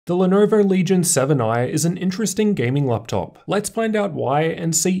The Lenovo Legion 7i is an interesting gaming laptop. Let's find out why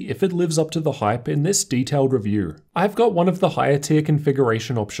and see if it lives up to the hype in this detailed review. I've got one of the higher tier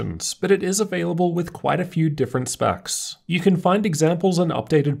configuration options, but it is available with quite a few different specs. You can find examples and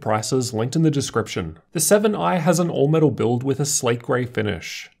updated prices linked in the description. The 7i has an all-metal build with a slate grey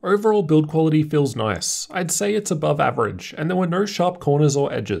finish. Overall build quality feels nice. I'd say it's above average, and there were no sharp corners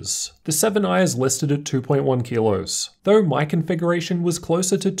or edges. The 7i is listed at 2.1 kilos, though my configuration was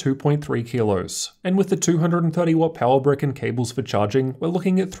closer to 2.3 kilos. And with the 230 watt power brick and cables for charging, we're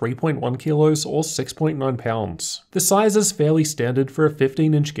looking at 3.1 kilos or 6.9 pounds. The size is fairly standard for a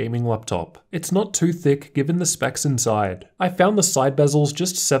 15-inch gaming laptop. It's not too thick given the specs inside. I found the side bezels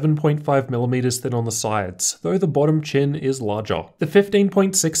just 7.5mm thin on the sides, though the bottom chin is larger. The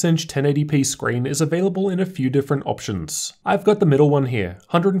 15.6-inch 1080p screen is available in a few different options. I've got the middle one here,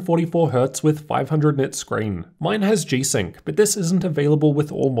 144Hz with 500 nit screen. Mine has G-Sync, but this isn't available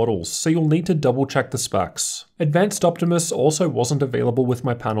with all models, so you'll need to double check the specs. Advanced Optimus also wasn't available with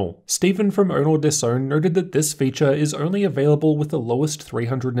my panel. Stephen from Own or Disown noted that this feature is only available with the lowest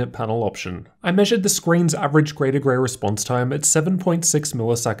 300 nit panel option. I measured the screen's average grey-to-grey response time at 7.6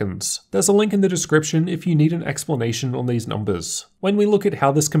 milliseconds. There's a link in the description if you need an explanation on these numbers. When we look at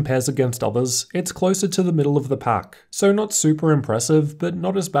how this compares against others, it's closer to the middle of the pack, so not super impressive, but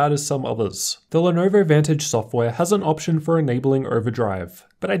not as bad as some others. The Lenovo Vantage software has an option for enabling overdrive,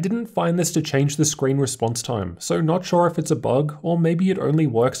 but I didn't find this to change the screen response time, so not sure if it's a bug, or maybe it only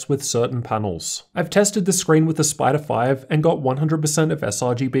works with certain panels. I've tested the screen with the Spider 5 and got 100% of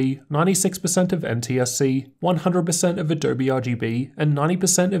sRGB, 96% of NTSC, 100% of Adobe RGB, and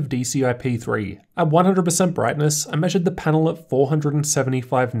 90% of DCI-P3. At 100% brightness, I measured the panel at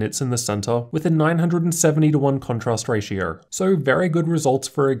 475 nits in the center with a 970:1 contrast ratio, so very good results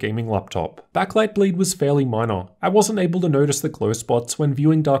for a gaming laptop. Backlight bleed was fairly minor. I wasn't able to notice the glow spots when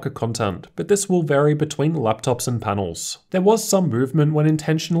viewing darker content, but this will vary between laptops and panels. There was some movement when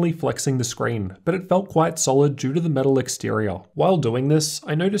intentionally flexing the screen, but it felt quite solid due to the metal exterior. While doing this,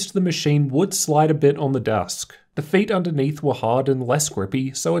 I noticed the machine would slide a bit on the desk. The feet underneath were hard and less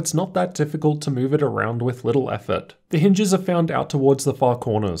grippy, so it's not that difficult to move it around with little effort. The hinges are found out towards the far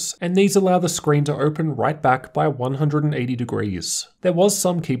corners, and these allow the screen to open right back by 180 degrees. There was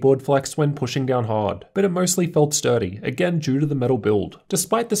some keyboard flex when pushing down hard, but it mostly felt sturdy, again due to the metal build.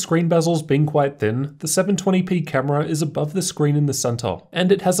 Despite the screen bezels being quite thin, the 720p camera is above the screen in the center,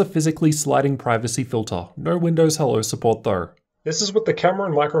 and it has a physically sliding privacy filter. No Windows Hello support though. This is what the camera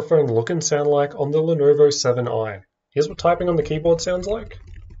and microphone look and sound like on the Lenovo 7i. Here's what typing on the keyboard sounds like,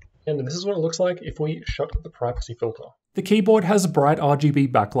 and this is what it looks like if we shut the privacy filter. The keyboard has bright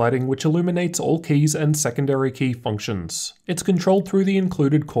RGB backlighting which illuminates all keys and secondary key functions. It's controlled through the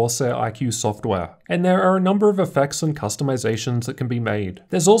included Corsair iQ software, and there are a number of effects and customizations that can be made.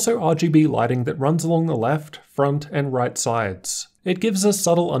 There's also RGB lighting that runs along the left, front, and right sides. It gives a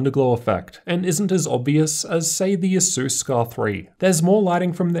subtle underglow effect, and isn't as obvious as, say, the Asus Scar 3. There's more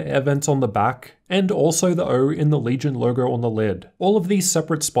lighting from the air vents on the back, and also the O in the Legion logo on the lid. All of these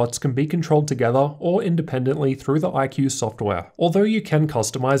separate spots can be controlled together or independently through the iQ software. Although you can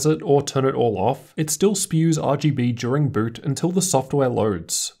customize it or turn it all off, it still spews RGB during boot until the software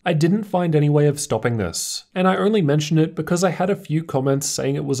loads. I didn't find any way of stopping this, and I only mention it because I had a few comments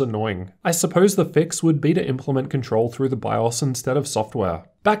saying it was annoying. I suppose the fix would be to implement control through the BIOS instead of software.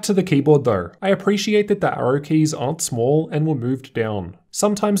 Back to the keyboard though, I appreciate that the arrow keys aren't small and were moved down.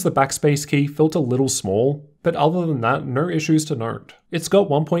 Sometimes the backspace key felt a little small, but other than that, no issues to note. It's got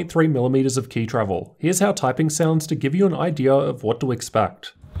 1.3mm of key travel. Here's how typing sounds to give you an idea of what to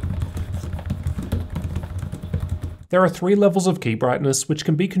expect. There are 3 levels of key brightness which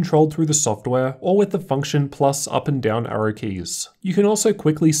can be controlled through the software or with the function plus up and down arrow keys. You can also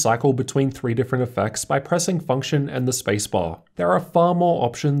quickly cycle between 3 different effects by pressing function and the spacebar. There are far more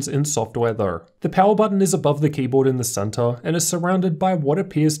options in software though. The power button is above the keyboard in the center and is surrounded by what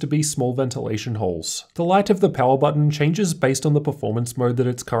appears to be small ventilation holes. The light of the power button changes based on the performance mode that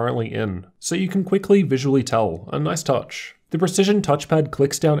it's currently in, so you can quickly visually tell. A nice touch. The precision touchpad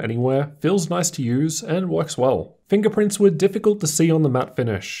clicks down anywhere, feels nice to use, and works well. Fingerprints were difficult to see on the matte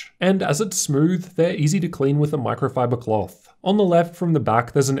finish, and as it's smooth, they're easy to clean with a microfiber cloth. On the left from the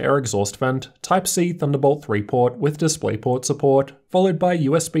back there's an air exhaust vent, Type-C Thunderbolt 3 port with DisplayPort support, followed by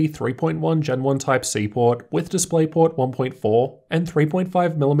USB 3.1 Gen 1 Type-C port with DisplayPort 1.4, and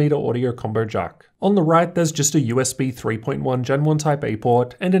 3.5mm audio combo jack. On the right there's just a USB 3.1 Gen 1 Type-A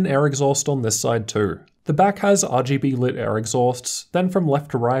port and an air exhaust on this side too. The The back has RGB lit air exhausts, then from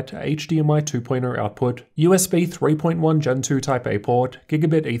left to right HDMI 2.0 output, USB 3.1 Gen 2 Type-A port,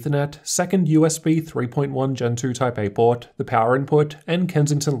 Gigabit Ethernet, second USB 3.1 Gen 2 Type-A port, the power input, and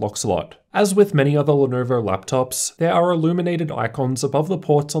Kensington lock slot. As with many other Lenovo laptops, there are illuminated icons above the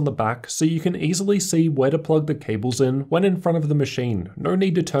ports on the back so you can easily see where to plug the cables in when in front of the machine, no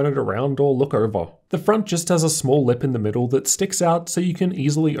need to turn it around or look over. The front just has a small lip in the middle that sticks out so you can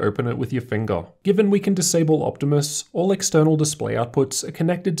easily open it with your finger. Given we can disable Optimus, all external display outputs are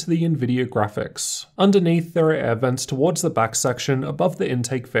connected to the NVIDIA graphics. Underneath there are air vents towards the back section above the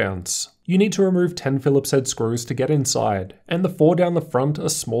intake fans. You need to remove 10 Phillips head screws to get inside, and the 4 down the front are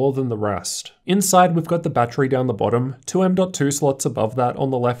smaller than the rest. Inside we've got the battery down the bottom, 2 M.2 slots above that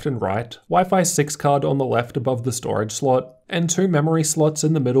on the left and right, Wi-Fi 6 card on the left above the storage slot, and 2 memory slots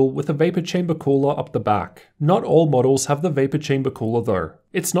in the middle with a vapor chamber cooler up the back. Not all models have the vapor chamber cooler though.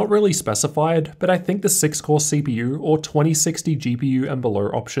 It's not really specified, but I think the 6-core CPU or 2060 GPU and below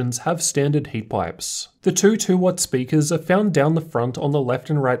options have standard heat pipes. The 2 2-watt speakers are found down the front on the left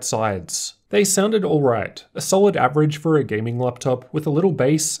and right sides. They sounded alright, a solid average for a gaming laptop with a little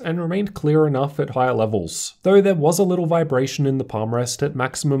bass and remained clear enough at higher levels, though there was a little vibration in the palm rest at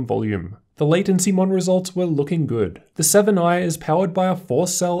maximum volume. The latency mon results were looking good. The 7i is powered by a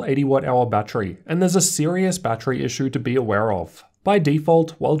 4-cell 80-watt-hour battery, and there's a serious battery issue to be aware of. By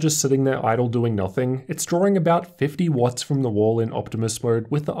default, while just sitting there idle doing nothing, it's drawing about 50 watts from the wall in Optimus mode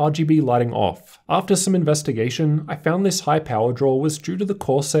with the RGB lighting off. After some investigation, I found this high power draw was due to the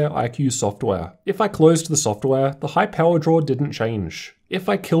Corsair iQ software. If I closed the software, the high power draw didn't change. If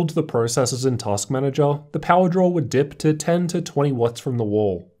I killed the processors in Task Manager, the power draw would dip to 10 to 20 watts from the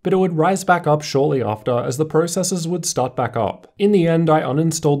wall, but it would rise back up shortly after as the processors would start back up. In the end, I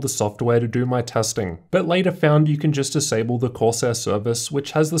uninstalled the software to do my testing, but later found you can just disable the Corsair service,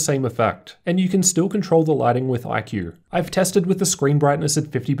 which has the same effect, and you can still control the lighting with iQ. I've tested with the screen brightness at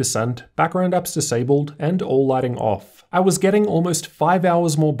 50%, background apps disabled, and all lighting off. I was getting almost 5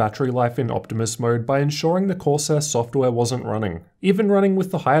 hours more battery life in Optimus mode by ensuring the Corsair software wasn't running. Even running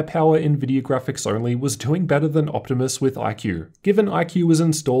with the higher power NVIDIA graphics only was doing better than Optimus with iQ. Given iQ was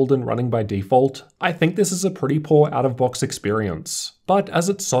installed and running by default, I think this is a pretty poor out-of-box experience. But as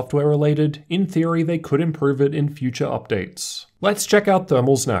it's software related, in theory they could improve it in future updates. Let's check out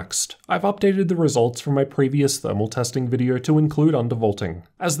thermals next. I've updated the results from my previous thermal testing video to include undervolting,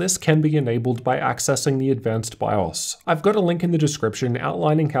 as this can be enabled by accessing the advanced BIOS. I've got a link in the description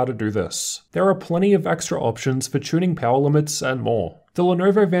outlining how to do this. There are plenty of extra options for tuning power limits and more. The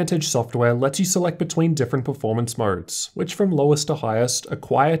Lenovo Vantage software lets you select between different performance modes, which from lowest to highest are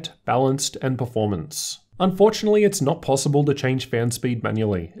quiet, balanced, and performance. Unfortunately, it's not possible to change fan speed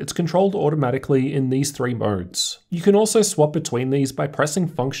manually. It's controlled automatically in these 3 modes. You can also swap between these by pressing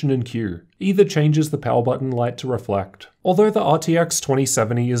Function and Q. Either changes the power button light to reflect. Although the RTX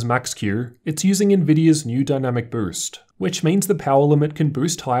 2070 is max Q, it's using NVIDIA's new dynamic boost, which means the power limit can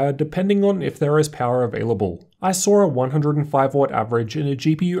boost higher depending on if there is power available. I saw a 105 watt average in a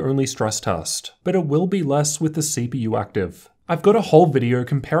GPU-only stress test, but it will be less with the CPU active. I've got a whole video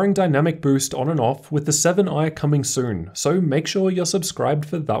comparing dynamic boost on and off with the 7i coming soon, so make sure you're subscribed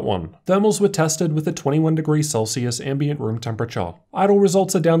for that one. Thermals were tested with a 21 degrees Celsius ambient room temperature. Idle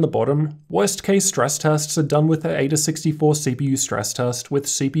results are down the bottom. Worst case stress tests are done with the Ada64 CPU stress test with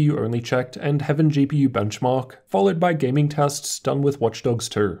CPU only checked and Heaven GPU benchmark, followed by gaming tests done with Watch Dogs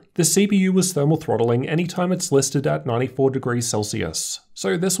 2. The CPU was thermal throttling anytime it's listed at 94 degrees Celsius.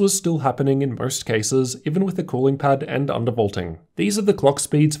 So this was still happening in most cases, even with the cooling pad and undervolting. These are the clock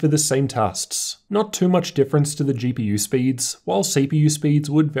speeds for the same tests. Not too much difference to the GPU speeds, while CPU speeds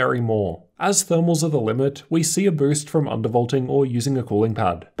would vary more. As thermals are the limit, we see a boost from undervolting or using a cooling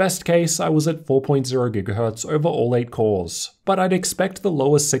pad. Best case, I was at 4.0 GHz over all 8 cores, but I'd expect the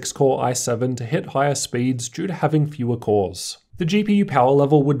lower 6-core i7 to hit higher speeds due to having fewer cores. The GPU power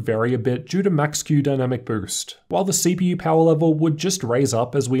level would vary a bit due to max Q dynamic boost, while the CPU power level would just raise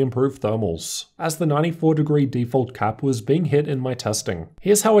up as we improve thermals, as the 94 degree default cap was being hit in my testing.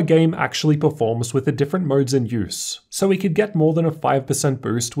 Here's how a game actually performs with the different modes in use. So we could get more than a 5%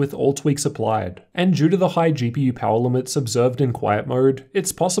 boost with all tweaks applied, and due to the high GPU power limits observed in quiet mode,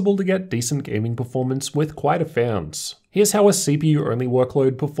 it's possible to get decent gaming performance with quieter fans. Here's how a CPU-only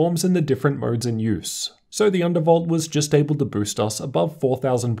workload performs in the different modes in use. So the undervolt was just able to boost us above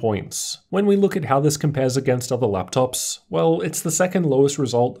 4,000 points. When we look at how this compares against other laptops, well, it's the second lowest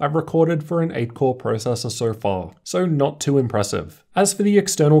result I've recorded for an 8-core processor so far, so not too impressive. As for the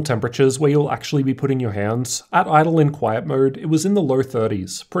external temperatures where you'll actually be putting your hands, at idle in quiet mode it was in the low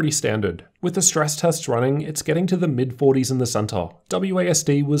 30s, pretty standard. With the stress tests running, it's getting to the mid-40s in the center.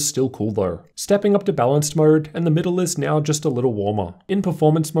 WASD was still cool though. Stepping up to balanced mode, and the middle is now just a little warmer. In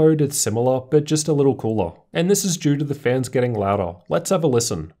performance mode, it's similar, but just a little cooler. And this is due to the fans getting louder. Let's have a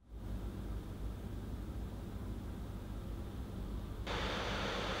listen.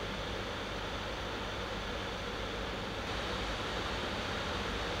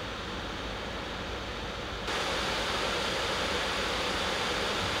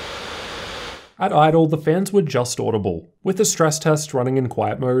 At idle, the fans were just audible. With the stress test running in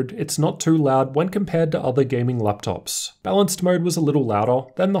quiet mode, it's not too loud when compared to other gaming laptops. Balanced mode was a little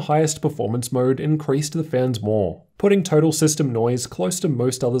louder, then the highest performance mode increased the fans more, putting total system noise close to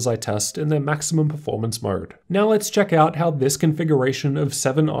most others I test in their maximum performance mode. Now let's check out how this configuration of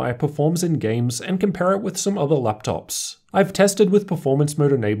 7i performs in games and compare it with some other laptops. I've tested with performance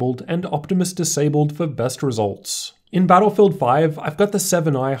mode enabled and Optimus disabled for best results. In Battlefield 5, I've got the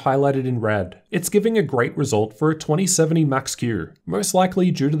 7i highlighted in red. It's giving a great result for a 2070 Max-Q, most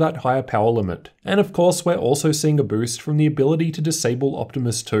likely due to that higher power limit. And of course, we're also seeing a boost from the ability to disable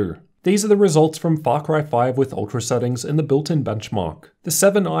Optimus too. These are the results from Far Cry 5 with ultra settings in the built-in benchmark. The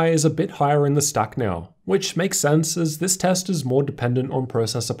 7i is a bit higher in the stack now, which makes sense as this test is more dependent on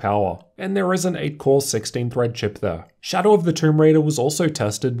processor power, and there is an 8-core 16-thread chip there. Shadow of the Tomb Raider was also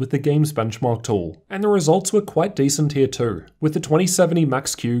tested with the game's benchmark tool, and the results were quite decent here too, with the 2070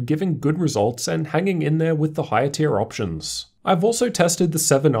 Max-Q giving good results and hanging in there with the higher tier options. I've also tested the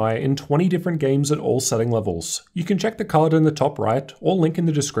 7i in 20 different games at all setting levels. You can check the card in the top right or link in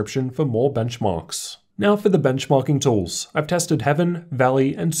the description for more benchmarks. Now for the benchmarking tools. I've tested Heaven,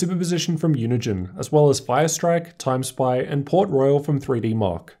 Valley, and Superposition from Unigine, as well as Firestrike, TimeSpy, and Port Royal from 3D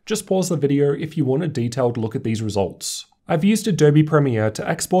Mark. Just pause the video if you want a detailed look at these results. I've used Adobe Premiere to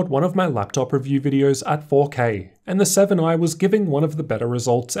export one of my laptop review videos at 4K, and the 7i was giving one of the better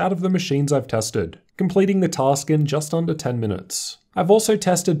results out of the machines I've tested, completing the task in just under 10 minutes. I've also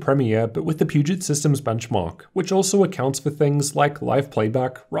tested Premiere but with the Puget Systems benchmark, which also accounts for things like live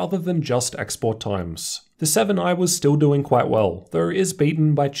playback rather than just export times. The 7i was still doing quite well, though it is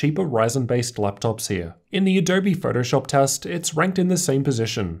beaten by cheaper Ryzen-based laptops here. In the Adobe Photoshop test, it's ranked in the same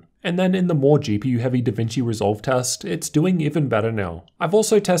position. And then in the more GPU-heavy DaVinci Resolve test, it's doing even better now. I've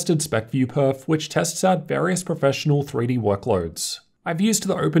also tested SpecView Perf, which tests out various professional 3D workloads. I've used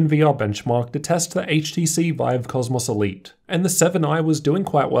the OpenVR benchmark to test the HTC Vive Cosmos Elite, and the 7i was doing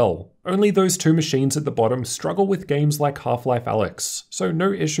quite well. Only those two machines at the bottom struggle with games like Half-Life Alyx, so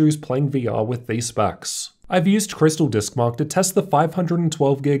no issues playing VR with these specs. I've used Crystal DiskMark to test the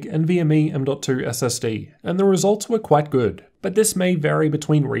 512GB NVMe M.2 SSD, and the results were quite good, but this may vary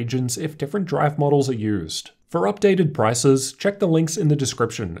between regions if different drive models are used. For updated prices, check the links in the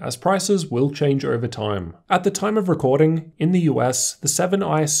description, as prices will change over time. At the time of recording, in the US, the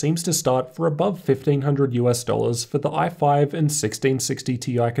 7i seems to start for above $1,500 for the i5 and 1660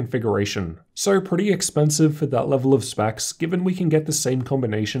 Ti configuration. So pretty expensive for that level of specs, given we can get the same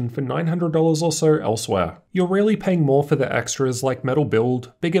combination for $900 or so elsewhere. You're really paying more for the extras like metal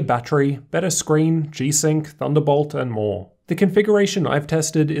build, bigger battery, better screen, G-Sync, Thunderbolt, and more. The configuration I've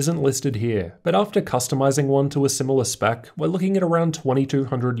tested isn't listed here, but after customizing one to a similar spec, we're looking at around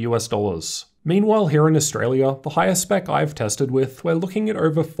 $2,200. Meanwhile, here in Australia, the highest spec I've tested with, we're looking at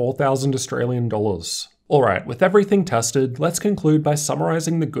over $4,000 Australian dollars. Alright, with everything tested, let's conclude by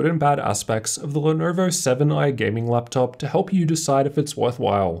summarizing the good and bad aspects of the Lenovo 7i gaming laptop to help you decide if it's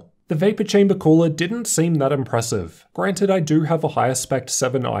worthwhile. The vapor chamber cooler didn't seem that impressive. Granted, I do have a higher spec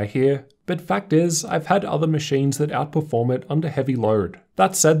 7i here, but fact is, I've had other machines that outperform it under heavy load.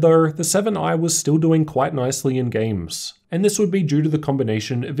 That said though, the 7i was still doing quite nicely in games, and this would be due to the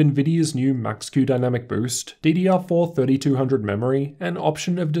combination of Nvidia's new Max-Q dynamic boost, DDR4 3200 memory, and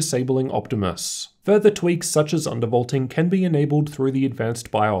option of disabling Optimus. Further tweaks such as undervolting can be enabled through the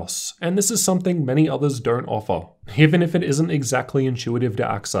advanced BIOS, and this is something many others don't offer, even if it isn't exactly intuitive to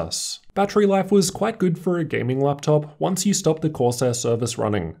access. Battery life was quite good for a gaming laptop once you stop the Corsair service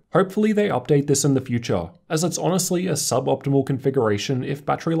running. Hopefully they update this in the future, as it's honestly a suboptimal configuration if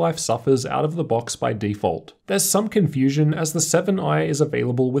battery life suffers out of the box by default. There's some confusion as the 7i is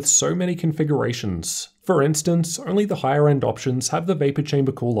available with so many configurations. For instance, only the higher end options have the vapor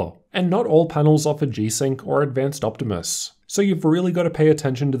chamber cooler, and not all panels offer G-Sync or advanced Optimus. So you've really got to pay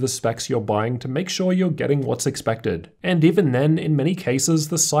attention to the specs you're buying to make sure you're getting what's expected. And even then, in many cases,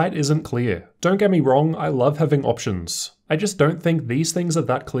 the site isn't clear. Don't get me wrong, I love having options. I just don't think these things are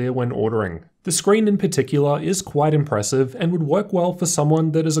that clear when ordering. The screen in particular is quite impressive and would work well for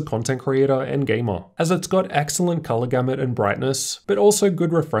someone that is a content creator and gamer, as it's got excellent color gamut and brightness, but also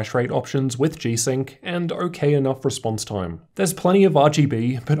good refresh rate options with G-Sync and okay enough response time. There's plenty of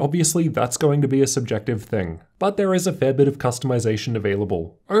RGB, but obviously that's going to be a subjective thing. But there is a fair bit of customization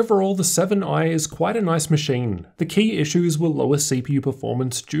available. Overall, the 7i is quite a nice machine. The key issues were lower CPU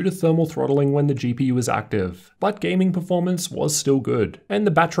performance due to thermal throttling when the GPU is active, but gaming performance was still good. And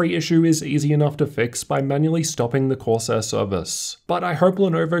the battery issue is easy enough to fix by manually stopping the Corsair service. But I hope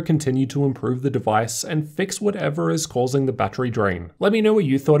Lenovo continue to improve the device and fix whatever is causing the battery drain. Let me know what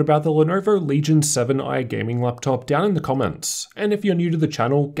you thought about the Lenovo Legion 7i gaming laptop down in the comments. And if you're new to the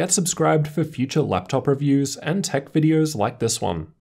channel, get subscribed for future laptop reviews and tech videos like this one.